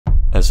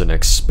As an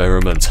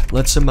experiment,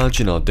 let's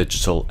imagine our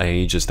digital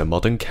age as the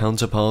modern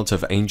counterpart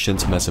of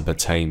ancient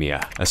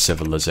Mesopotamia, a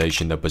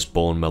civilization that was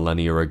born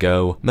millennia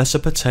ago.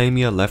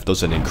 Mesopotamia left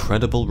us an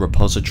incredible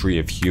repository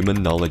of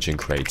human knowledge and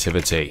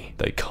creativity.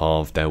 They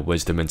carved their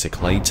wisdom into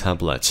clay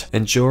tablets,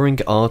 enduring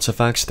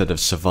artifacts that have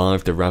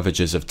survived the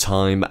ravages of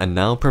time and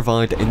now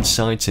provide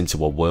insights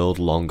into a world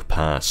long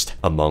past.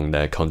 Among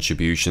their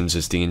contributions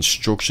is the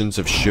instructions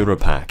of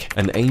Shurupak,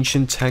 an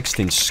ancient text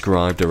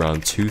inscribed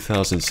around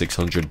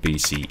 2600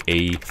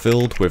 BCE,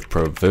 filled with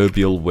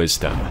proverbial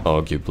wisdom.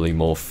 Arguably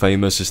more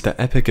famous is the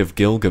Epic of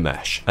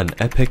Gilgamesh, an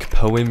epic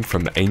poem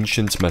from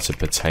ancient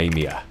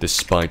Mesopotamia.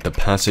 Despite the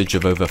passage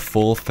of over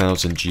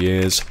 4,000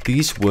 years,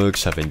 these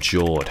works have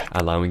endured,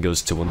 allowing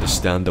us to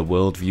understand the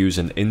worldviews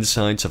and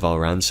insights of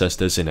our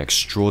ancestors in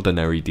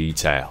extraordinary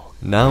detail.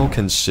 Now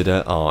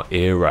consider our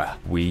era.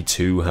 We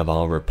too have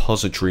our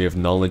repository of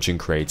knowledge and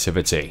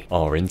creativity,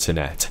 our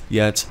internet.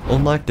 Yet,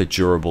 unlike the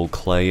durable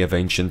clay of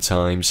ancient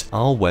times,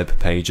 our web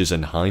pages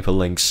and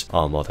hyperlinks,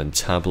 our modern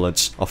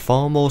tablets, are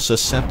far more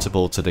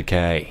susceptible to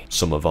decay.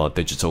 Some of our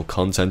digital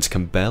content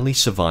can barely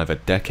survive a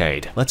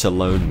decade, let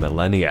alone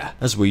millennia.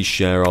 As we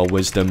share our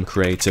wisdom,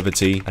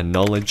 creativity, and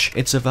knowledge,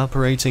 it's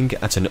evaporating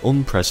at an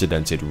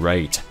unprecedented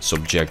rate,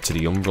 subject to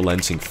the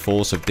unrelenting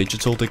force of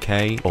digital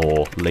decay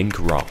or link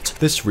rot.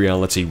 This reality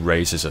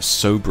raises a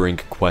sobering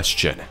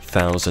question.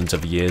 Thousands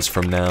of years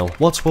from now,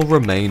 what will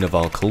remain of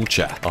our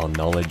culture, our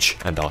knowledge,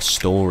 and our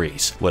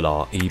stories? Will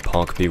our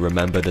epoch be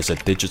remembered as a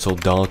digital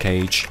dark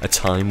age, a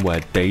time where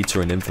data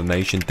and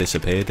information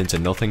disappeared into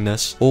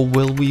nothingness? Or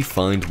will we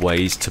find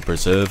ways to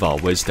preserve our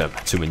wisdom,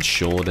 to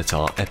ensure that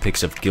our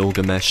epics of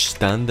Gilgamesh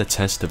stand the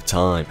test of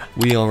time?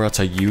 We are at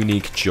a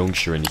unique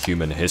juncture in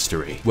human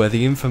history, where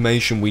the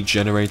information we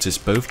generate is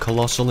both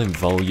colossal in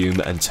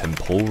volume and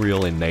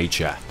temporal in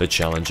nature. The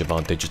challenge of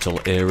our digital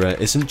era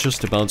isn't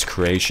just about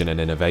creation and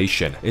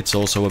innovation, it's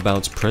also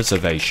about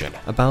preservation,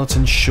 about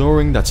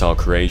ensuring that our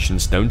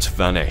creations don't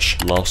vanish,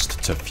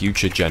 lost to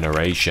future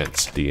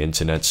generations. The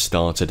internet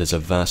started as a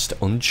vast,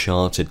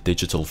 uncharted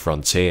digital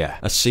frontier,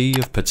 a sea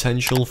of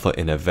potential for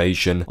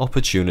innovation,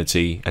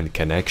 opportunity, and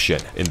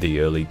connection. In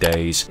the early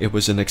days, it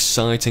was an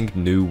exciting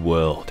new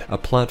world, a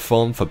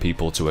platform for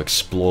people to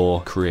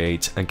explore,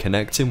 create, and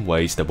connect in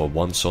ways that were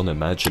once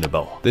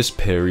unimaginable. This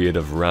period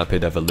of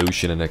rapid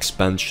evolution and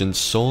expansion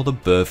saw the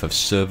birth of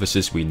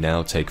services we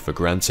now take for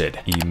granted: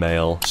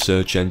 email,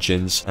 search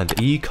engines, and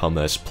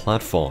e-commerce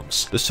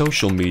platforms. The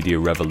social media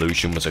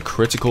revolution was a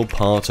critical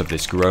part of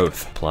this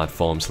growth.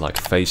 Platforms like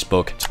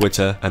Facebook,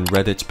 Twitter, and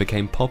Reddit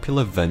became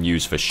popular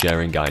venues for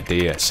sharing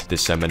ideas,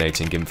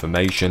 disseminating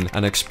information,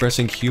 and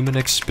expressing human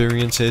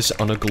experiences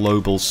on a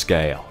global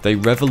scale. They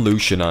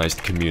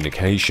revolutionized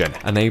communication,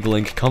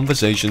 enabling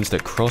conversations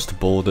that crossed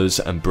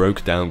borders and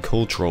broke down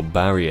cultural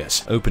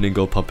barriers, opening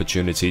up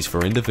opportunities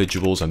for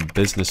individuals and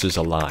businesses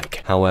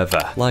alike.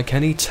 However, like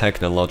any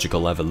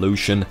technological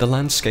evolution, the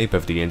landscape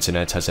of the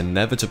internet has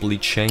inevitably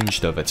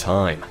changed over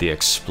time. The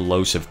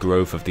explosive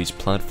growth of these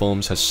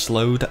platforms has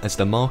slowed as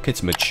the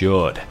market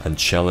matured, and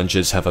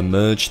challenges have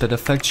emerged that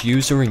affect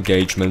user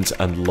engagement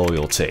and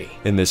loyalty.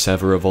 In this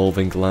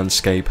ever-evolving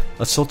landscape,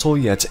 a subtle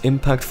yet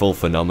impactful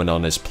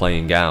phenomenon is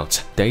playing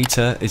out.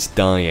 Data is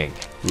dying.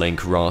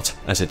 Link rot,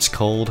 as it's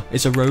called,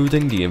 is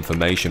eroding the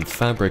information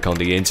fabric on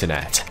the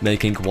internet,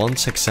 making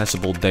once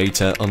accessible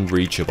data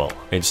unreachable.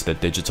 It's the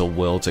digital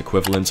world's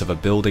equivalent of a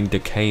building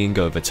decaying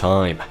over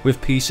time,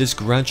 with pieces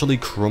gradually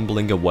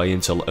crumbling away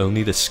until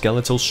only the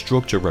skeletal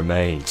structure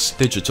remains.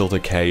 Digital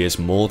decay is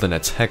more than a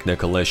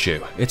technical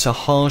issue. It's a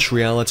harsh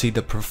reality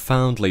that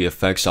profoundly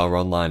affects our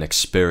online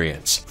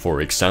experience.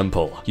 For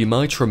example, you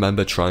might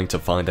remember trying to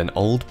find an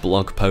old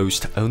blog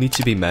post only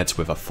to be met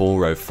with a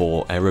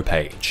 404 error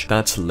page.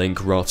 That's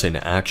link rot in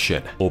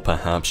action. Or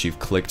perhaps you've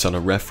clicked on a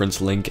reference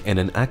link in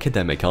an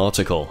academic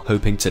article,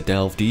 hoping to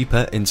delve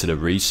deeper into the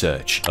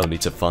research, only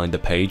to find the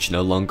page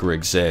no longer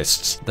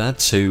exists. That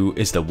too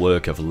is the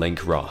work of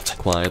link rot,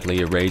 quietly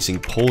erasing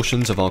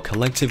portions of our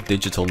collective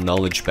digital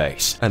knowledge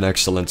base. An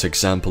excellent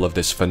example of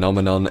this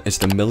phenomenon is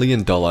the $1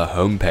 million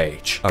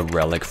homepage, a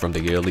relic from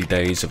the early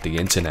days of the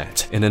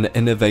internet. In an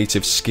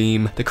innovative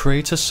scheme, the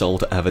creator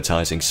sold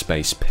advertising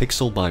space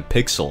pixel by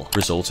pixel,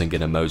 resulting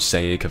in a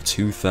mosaic of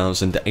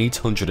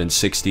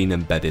 2,816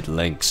 embedded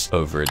links.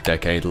 Over a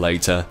decade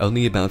later,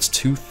 only about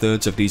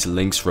 2/3 of these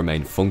links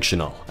remain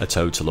functional. A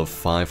total of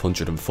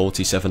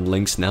 547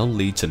 links now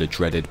lead to the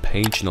dreaded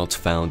page not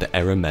found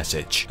error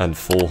message, and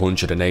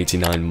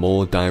 489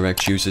 more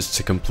direct users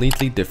to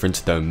completely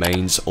different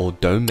domains or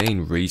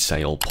domain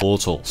resale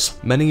portals.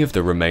 Many of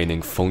the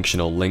remaining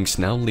functional links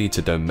now lead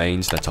to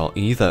domains that are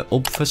either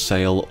up for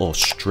sale or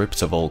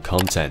stripped of all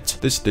content.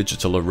 This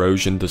digital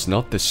erosion does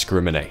not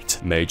discriminate.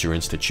 Major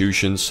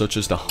institutions such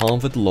as the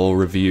Harvard Law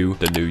Review,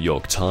 Review, the New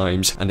York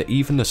Times, and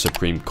even the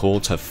Supreme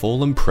Court have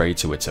fallen prey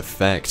to its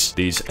effects.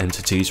 These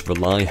entities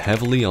rely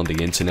heavily on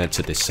the internet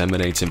to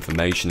disseminate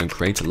information and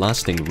create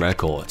lasting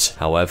records.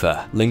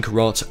 However, link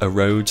rot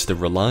erodes the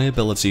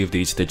reliability of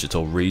these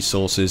digital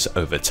resources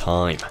over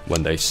time.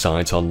 When they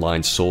cite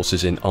online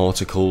sources in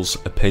articles,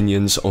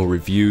 opinions, or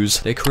reviews,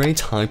 they create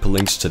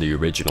hyperlinks to the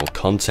original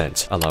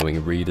content,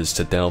 allowing readers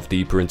to delve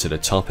deeper into the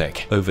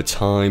topic. Over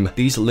time,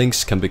 these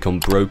links can become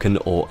broken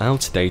or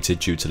outdated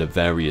due to the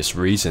various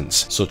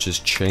reasons, such as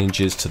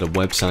changes to the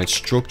website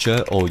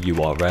structure or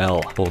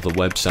URL, or the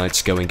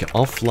websites going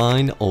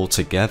offline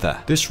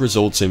altogether. This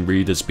results in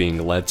readers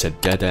being led to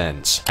dead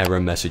ends, error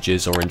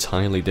messages, or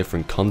entirely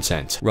different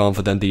content,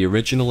 rather than the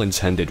original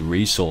intended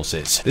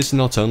resources. This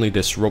not only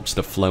disrupts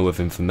the flow of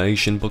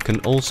information, but can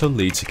also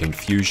lead to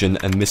confusion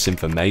and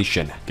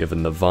misinformation.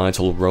 Given the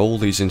vital role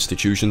these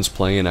institutions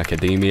play in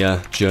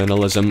academia,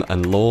 journalism,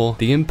 and law,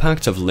 the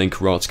impact of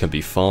link rot can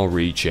be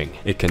far-reaching.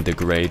 It can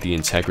degrade the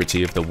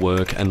integrity of the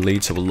work and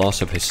lead to a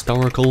loss of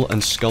historical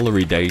and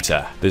scholarly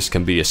data. This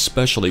can be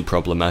especially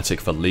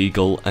problematic for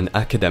legal and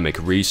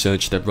academic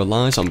research that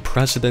relies on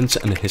precedent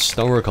and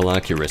historical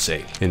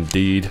accuracy.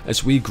 Indeed,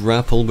 as we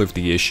grapple with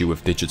the issue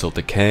of digital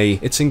decay,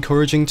 it's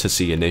encouraging to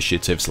see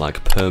initiatives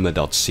like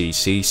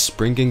perma.cc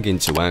springing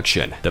into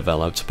action.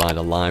 Developed by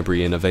the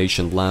Library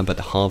Innovation Lab at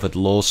Harvard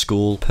Law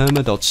School,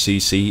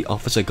 perma.cc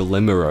offers a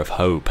glimmer of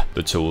hope.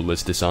 The tool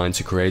is designed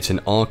to create an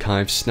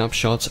archive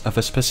snapshot of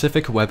a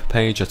specific web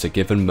page at a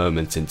given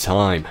moment in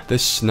time.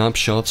 This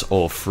snapshot,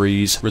 or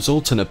freeze,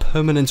 results in a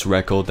permanent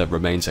record that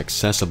remains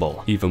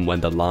accessible, even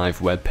when the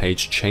live web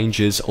page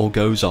changes or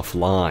goes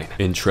offline.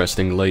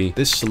 Interestingly,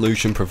 this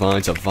solution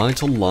provides a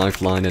vital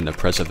lifeline in the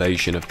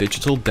preservation of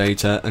digital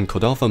data and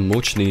could offer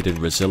much-needed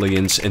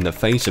resilience in the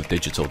face of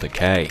digital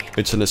decay.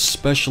 It's an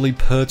especially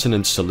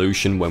pertinent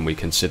solution when we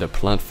consider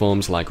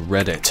platforms like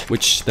Reddit,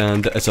 which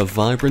stand as a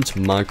vibrant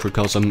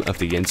microcosm of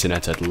the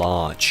internet at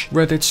large.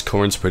 Reddit's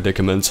current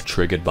predicament,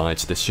 triggered by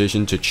its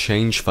decision to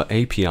change for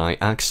API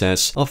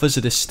access, offers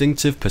a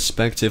distinctive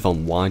perspective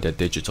on wider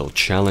digital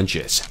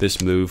challenges.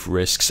 This move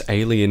risks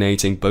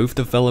alienating both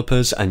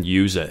developers and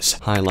users,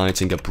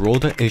 highlighting a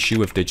broader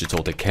issue of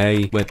digital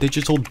decay where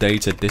digital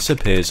data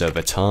disappears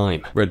over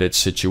time. Reddit's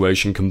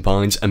situation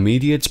combines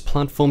immediate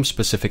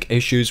platform-specific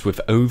issues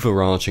with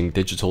overarching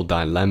digital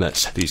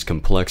dilemmas. These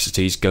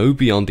complexities go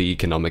beyond the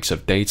economics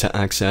of data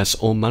access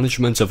or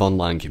management of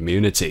online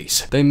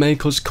communities. They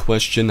make us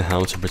question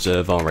how to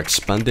preserve our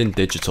expanding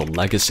digital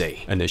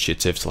legacy.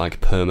 Initiatives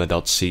like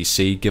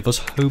perma.cc give us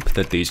hope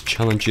that these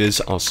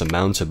challenges are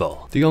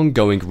surmountable. The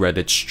ongoing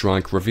Reddit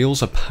strike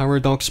reveals a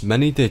paradox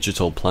many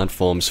digital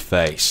platforms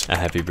face: a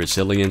heavy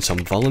reliance on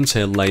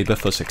volunteer labor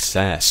for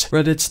success.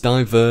 Reddit's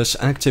diverse,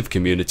 active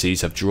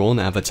communities have drawn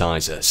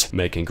advertisers,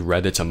 making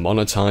Reddit a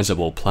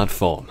monetizable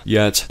platform.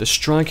 Yet, the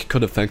strike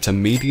could affect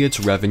immediate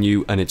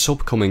revenue and its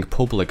upcoming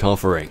public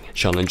offering,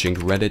 challenging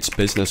Reddit's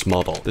business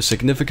model. The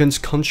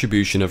significant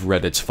contribution of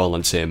Reddit's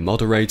volunteer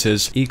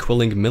moderators,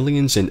 equaling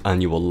millions in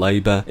annual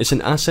labor, is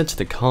an asset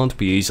that can't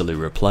be easily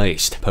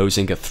replaced,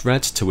 posing a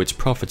threat to its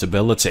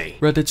profitability.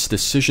 Reddit's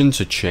decision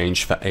to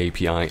change for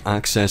API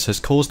access has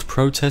caused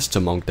protests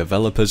among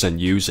developers and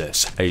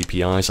users.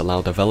 APIs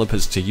allow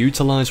developers to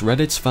utilize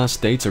Reddit's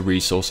vast data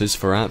resources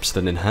for apps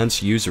that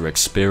enhance user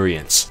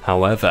experience.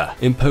 However,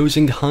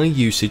 imposing high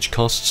usage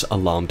costs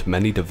alarmed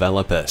many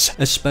developers,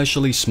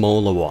 especially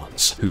smaller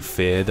ones, who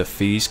fear the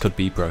fees could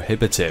be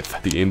prohibitive.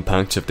 The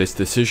impact of this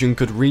decision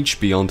could reach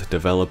beyond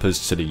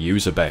developers to the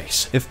user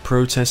base. If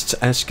protests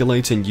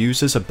escalate and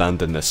users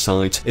abandon the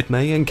site, it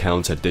may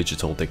encounter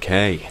digital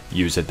decay.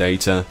 User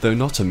data, though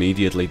not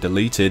immediately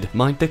deleted,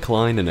 might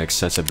decline in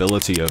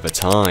accessibility over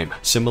time,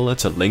 similar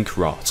to link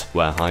rot,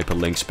 where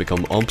hyperlinks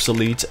become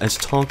obsolete as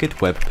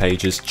target web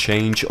pages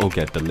change or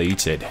get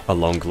deleted. A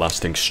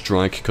long-lasting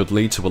strike could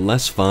lead to a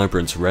less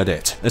vibrant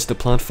Reddit, as the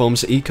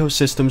platform's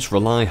ecosystems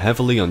rely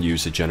heavily on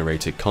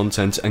user-generated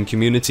content and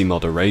community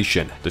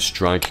moderation. The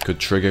strike could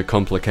trigger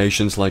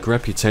complications like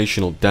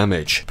reputational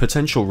damage,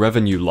 potential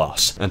revenue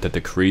loss, and a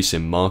decrease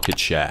in market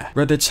share.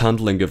 Reddit's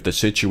handling of the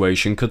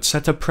situation could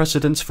set a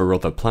precedent for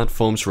other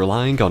platforms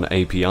relying on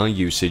API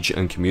usage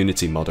and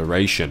community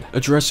moderation.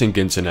 Addressing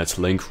internet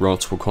link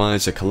rot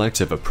requires a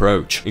collective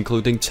approach,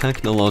 including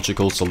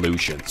technological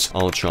solutions,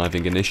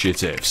 archiving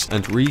initiatives,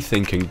 and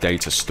rethinking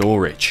data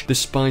storage.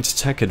 Despite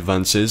tech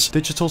advances,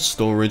 digital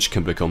storage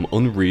can become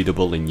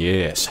unreadable in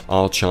years.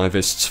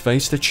 Archivists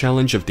face the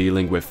challenge of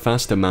dealing with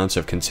vast amounts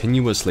of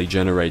continuously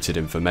generated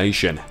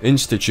information.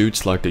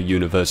 Institutes like the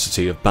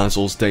University of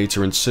Basel's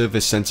Data and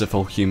Service Center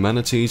for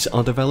Humanities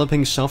are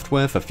developing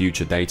software for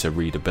future data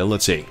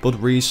readability,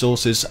 but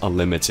resources are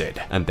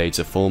limited, and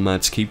data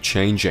formats keep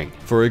changing.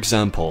 For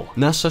example,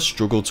 NASA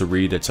struggled to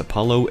read its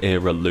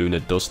Apollo-era lunar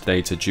dust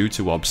data due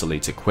to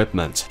obsolete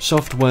equipment.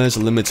 Software's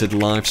limited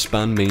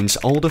lifespan means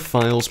older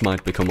files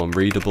might become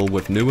unreadable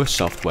with newer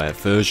software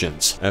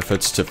versions.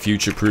 Efforts to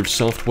future-proof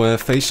software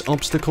face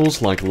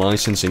obstacles like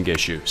licensing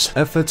issues.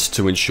 Efforts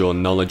to ensure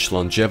knowledge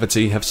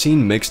longevity have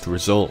seen mixed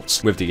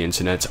results, with the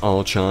Internet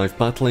Archive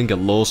battling a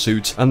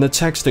lawsuit and the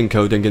Text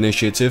Encoding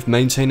Initiative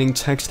maintaining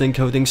text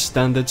encoding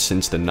standards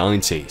since the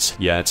 90s,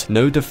 yet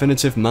no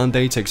definitive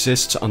mandate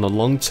exists on a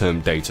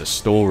long-term data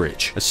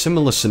storage. A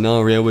similar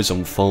scenario is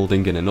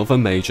unfolding in another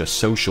major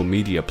social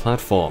media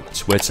platform,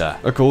 Twitter.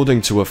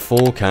 According to a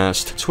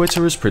forecast,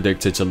 Twitter is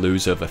predicted to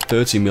lose over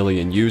 30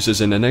 million users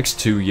in the next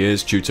 2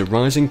 years due to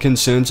rising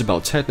concerns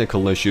about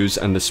technical issues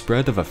and the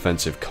spread of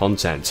offensive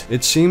content.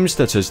 It seems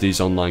that as these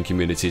online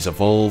communities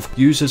evolve,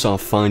 users are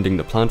finding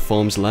the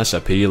platforms less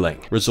appealing,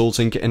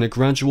 resulting in a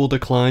gradual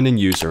decline in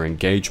user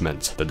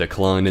engagement. The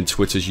decline in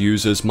Twitter's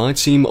users might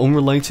seem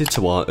unrelated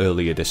to our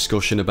earlier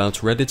discussion about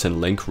Reddit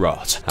and link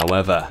rot.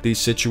 However, these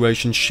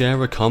situations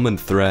share a common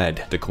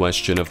thread: the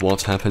question of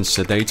what happens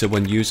to data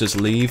when users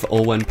leave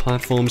or when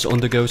platforms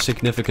undergo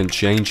significant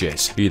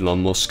changes.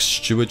 Elon Musk's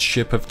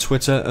stewardship of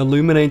Twitter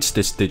illuminates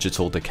this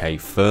digital decay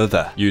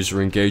further.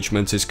 User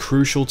engagement is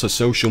crucial to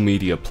social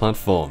media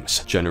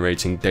platforms,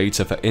 generating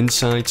data for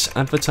insights,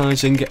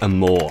 advertising, and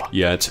more.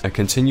 Yet, a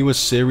continuous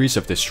series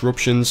of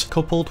disruptions,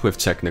 coupled with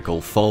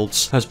technical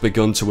faults, has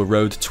begun to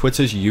erode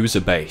Twitter's user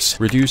base,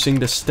 reducing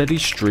the steady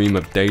stream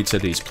of data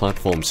these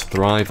platforms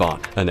thrive on.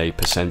 An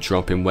 8%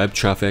 drop in web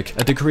traffic,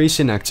 a decrease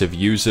in active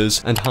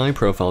users, and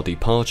high-profile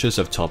departures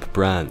of top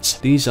brands.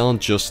 These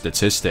aren't just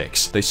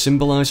statistics, they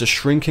symbolize a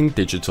shrinking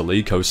digital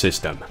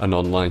ecosystem, an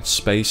online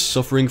space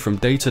suffering from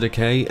data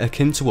decay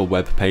akin to a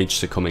web page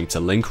succumbing to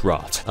link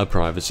rot. A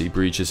privacy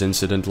breaches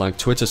incident like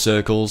Twitter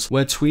Circles,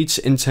 where tweets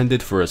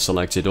intended for a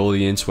selected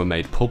audience were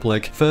made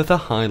public, further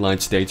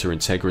highlights data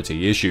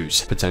integrity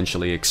issues,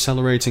 potentially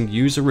accelerating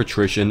user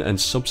attrition and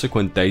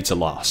subsequent data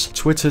loss.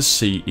 Twitter's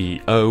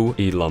CEO,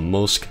 Elon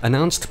Musk,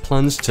 announced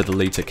plans to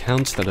delete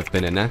accounts that have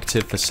been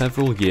inactive for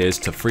several years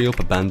to free up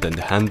abandoned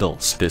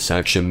handles. This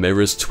action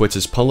mirrors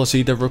Twitter's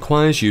policy that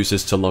requires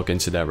users to log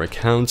into their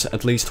account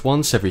at least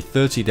once every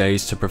 30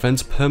 days to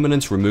prevent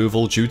permanent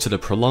removal due to the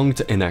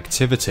prolonged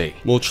inactivity.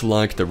 Much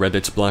like the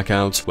Reddit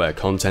blackout, where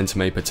content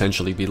may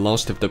potentially be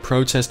lost if the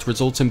protest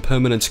results in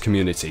permanent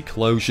community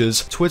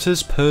closures,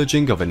 Twitter's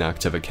purging of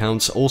inactive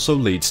accounts also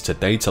leads to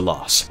data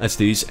loss. As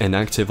these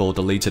inactive or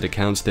deleted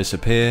accounts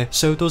disappear,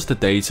 so does the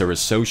data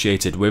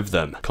associated with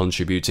them,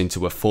 contributing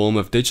to a form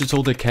of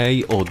digital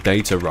decay or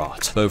data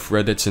rot. Both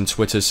Reddit's and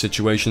Twitter's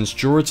situations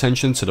draw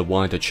attention to the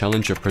wider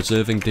challenge of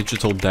preserving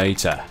digital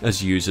data.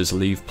 As users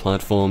leave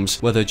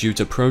platforms, whether due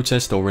to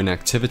protest or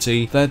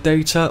inactivity, their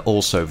data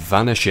also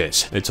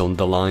vanishes. It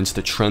underlines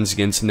the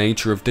transient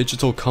nature of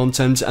digital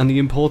content and the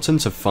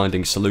importance of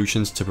finding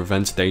solutions to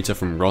prevent data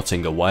from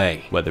rotting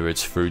away. Whether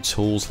it's through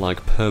tools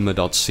like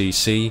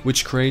perma.cc,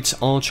 which creates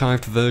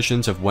archived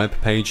versions of web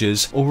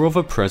pages, or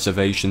other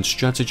preservation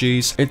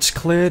strategies, it's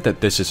clear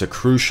that this is a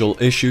crucial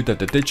issue that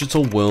the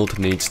digital world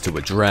needs to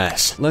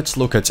address. Let's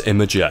look at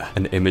Imgur,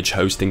 an image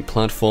hosting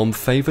platform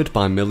favored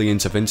by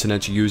millions of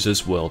internet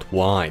users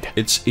worldwide.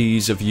 Its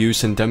ease of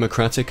use and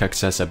democratic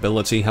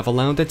accessibility have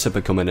allowed it to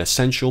become an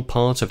essential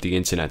part of the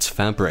internet's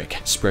fabric,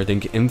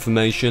 spreading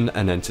information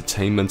and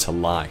entertainment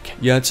alike.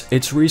 Yet,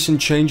 its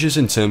recent changes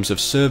in terms of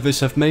service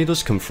have made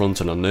us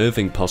confront an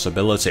unnerving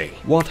possibility.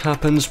 What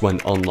happens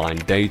when online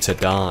data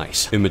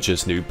dies?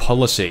 Imgur's new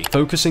policy,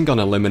 focusing on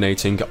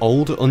eliminating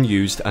old,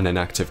 unused, and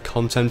inactive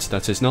content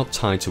that is not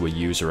tied to a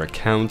user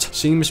account,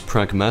 seems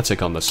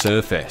pragmatic on the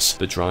surface.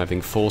 The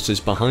driving forces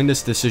behind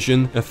this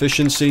decision,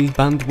 efficiency,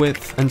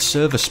 bandwidth, and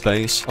server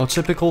space, are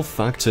typical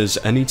factors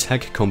any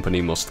tech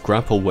company must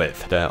grapple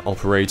with. They're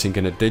operating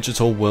in a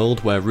digital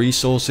world where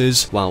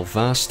resources, while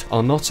vast,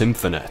 are not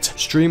infinite.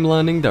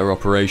 Streamlining their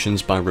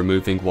operations by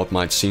removing what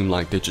might seem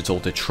like digital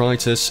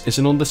detritus is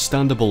an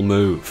understandable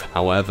move.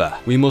 However,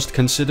 we must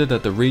consider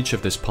that the reach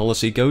of this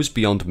policy goes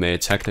beyond mere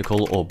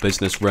technical or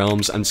business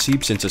realms and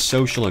seeps into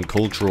social and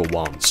cultural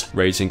ones,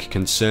 raising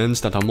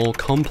concerns that are more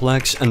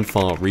complex and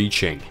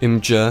far-reaching.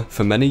 Imgur,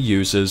 for many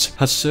users,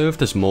 has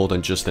served as more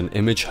than just an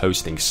image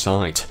hosting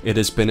site. It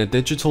has been a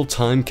digital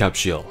time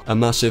capsule, a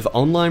massive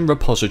online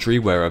repository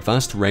where a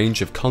vast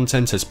range of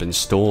content has been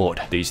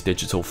stored. These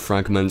digital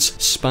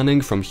fragments,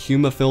 spanning from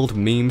humor-filled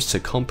memes to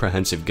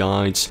comprehensive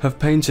guides, have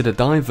painted a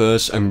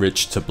diverse and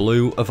rich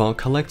tableau of our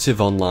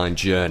collective online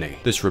journey.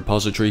 This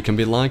repository can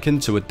be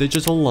likened to a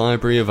digital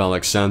library of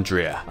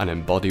Alexandria, an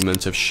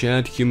embodiment of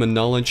shared human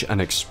knowledge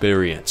and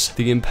experience.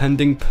 The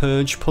impending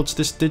purge puts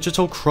this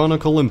digital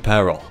chronicle in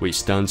peril. We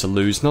stand to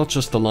lose not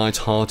just the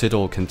light-hearted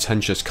or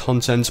contentious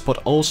content, but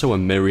also a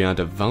myriad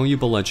of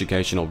valuable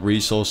educational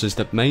resources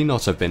that may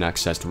not have been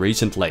accessed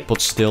recently,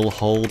 but still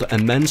hold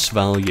immense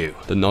value.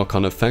 The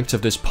knock-on effect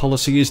of this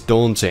policy is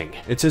daunting.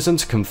 It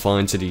isn't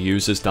confined to the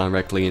users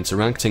directly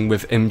interacting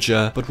with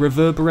Imgur, but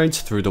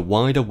reverberates through the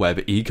wider web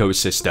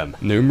ecosystem.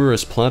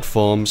 Numerous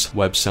platforms,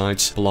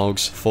 websites,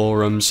 blogs,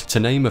 forums, to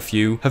name a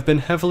few, have been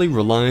heavily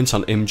reliant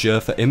on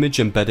Imgur for image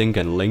embedding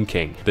and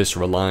linking. This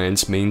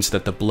reliance means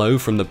that the blow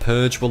from the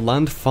purge will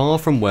land far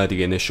from where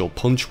the initial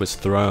punch was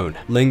thrown.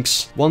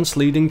 Links, once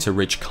leading to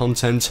rich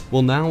content,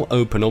 will now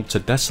open up to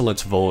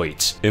desolate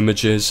voids.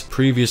 Images,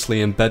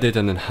 previously embedded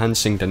and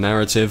enhancing the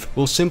narrative,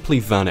 will simply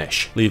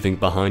vanish, leaving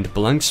behind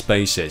blank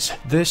spaces.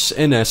 This,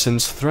 in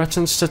essence,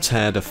 threatens to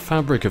tear the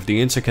fabric of the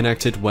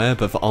interconnected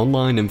web of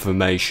online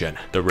information.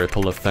 The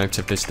ripple effect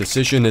of this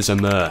decision is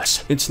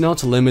immense. It's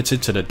not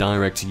limited to the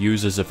direct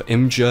users of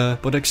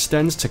Imgur, but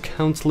extends to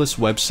countless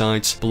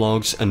websites,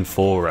 blogs, and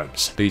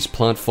forums. These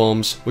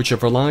platforms, which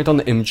have relied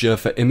on Imgur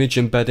for image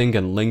embedding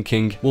and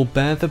linking, will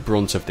bear the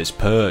brunt of this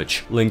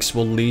purge. Links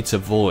will lead to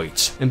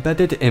voids,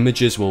 embedded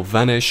images will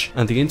vanish,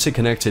 and the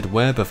interconnected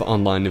web of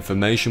online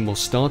information will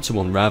start to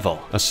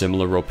unravel. A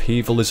similar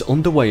upheaval is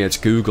underway at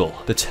Google,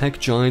 the tech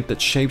giant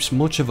that shapes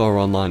much of our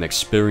online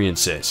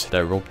experiences.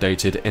 Their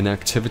updated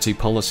inactivity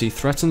policy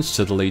threatens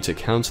to delete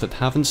accounts that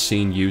haven't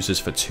seen users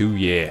for 2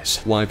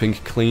 years, wiping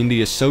clean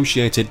the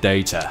associated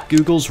data.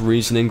 Google's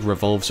reasoning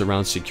revolves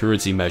around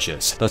security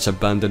measures that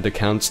abandoned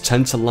accounts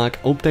tend to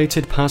lack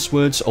updated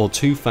passwords or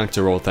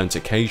two-factor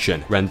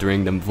authentication,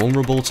 rendering them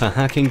vulnerable to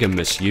hacking and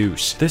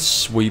misuse. This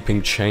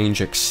sweeping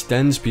change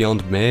extends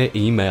beyond mere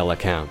email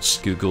accounts.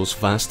 Google's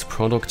vast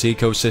product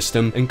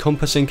ecosystem,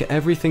 encompassing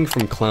everything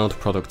from cloud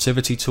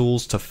productivity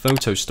tools to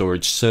photo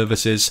storage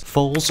services,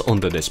 falls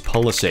under this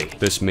policy.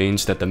 This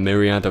means that the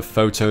myriad of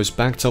photos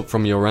backed up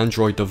from your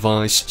Android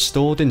device,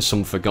 stored in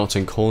some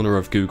forgotten corner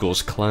of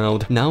Google's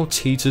cloud, now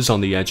teeters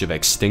on the edge of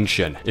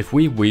extinction. If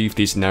we weave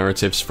these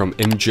narratives from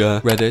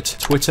Imgur, Reddit,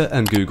 Twitter,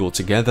 and Google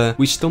together,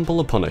 we stumble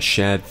upon a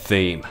shared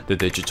theme. The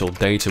digital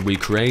data we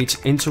create,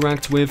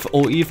 interact with,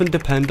 or even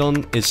depend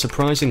on is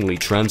surprisingly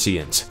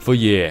transient. For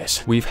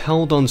years, we've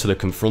held on to the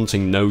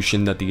confronting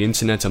notion that the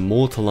internet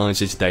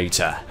immortalizes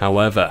data.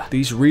 However,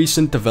 these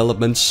recent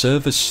developments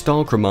serve as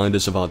stark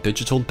reminders of our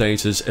digital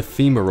data's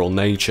ephemeral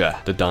nature.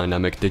 The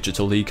dynamic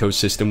digital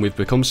ecosystem we've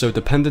become so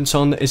dependent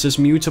on is as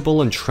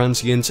mutable and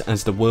transient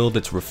as the world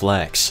it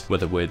reflects.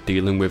 Whether we're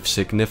dealing with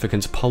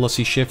significant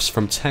policy shifts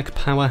from tech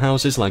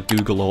powerhouses like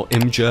Google or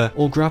Imgur,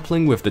 or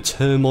grappling with the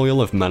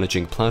turmoil of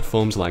managing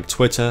platforms like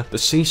Twitter, the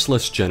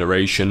ceaseless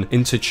generation,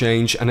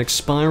 interchange, and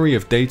expiry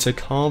of data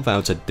carve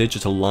out a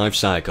digital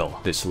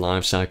lifecycle. This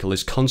lifecycle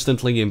is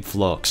constantly in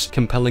flux,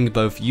 compelling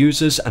both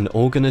users and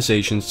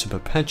organizations to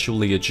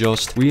perpetually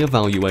adjust,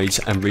 reevaluate,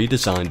 and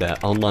redesign their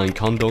online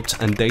conduct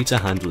and data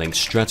handling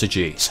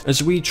strategies.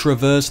 As we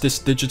traverse this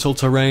digital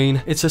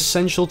terrain, it's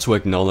essential to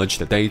acknowledge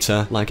that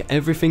data, like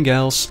everything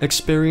else,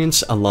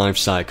 experience a life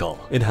cycle.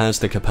 It has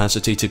the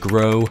capacity to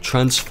grow,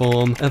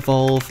 transform,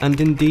 evolve, and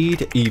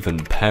indeed even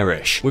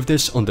perish. With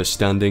this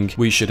understanding,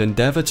 we should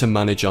endeavor to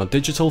manage our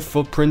digital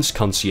footprints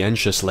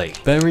conscientiously,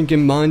 bearing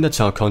in mind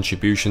that our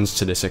contributions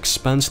to this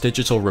expanse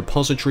digital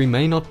repository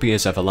may not be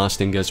as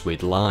everlasting as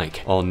we'd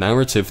like. Our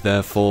narrative,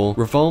 therefore,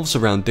 revolves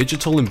around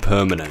digital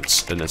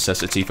impermanence, the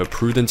necessity for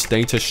prudent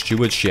data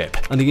stewardship,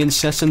 and the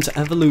incessant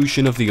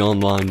evolution of the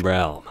online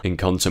realm. In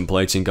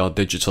contemplating our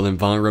digital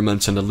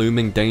environment and the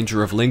looming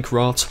danger of link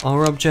rot,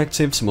 our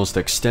objectives must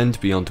extend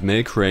beyond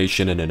mere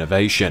creation and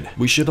innovation.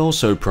 We should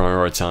also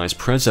prioritize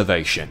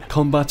preservation,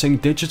 combating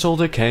digital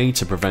decay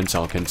to prevent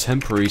our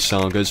contemporary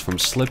sagas from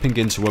slipping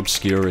into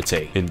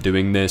obscurity. In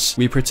doing this,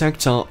 we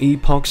protect our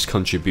epoch's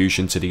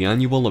contribution to the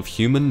annual of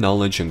human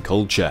knowledge and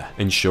culture,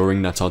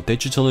 ensuring that our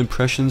digital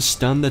impressions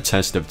stand the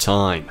test of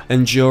time,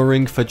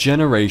 enduring for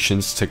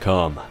generations to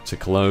come. To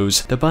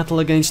close, the battle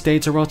against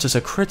data rot is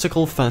a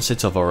critical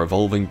facet of our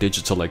evolving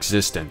digital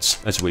existence.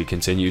 As we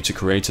continue to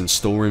create and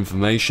store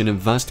information in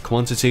vast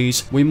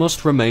quantities, we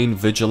must remain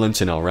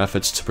vigilant in our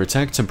efforts to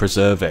protect and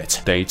preserve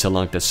it. Data,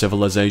 like the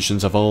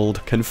civilizations of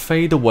old, can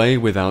fade away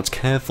without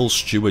careful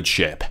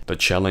stewardship. The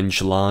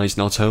challenge lies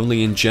not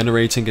only in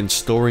generating and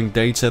storing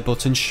data,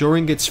 but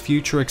ensuring its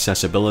future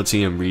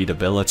accessibility and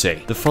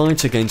readability. The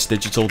fight against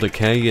digital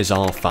decay is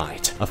our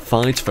fight, a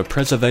fight for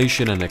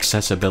preservation and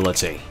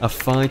accessibility, a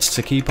fight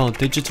to keep our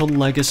digital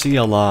legacy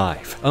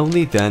alive.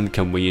 Only then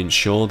can we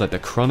ensure that the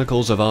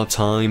chronicles of our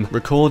time,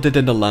 recorded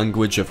in the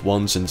language of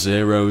ones and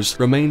zeros,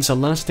 remains a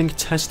lasting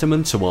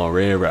testament to our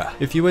era.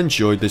 If you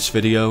enjoyed this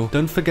video,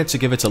 don't forget to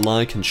give it a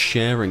like and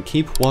share, and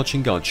keep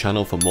watching our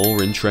channel for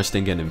more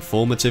interesting and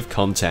informative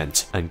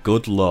content, and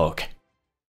good luck.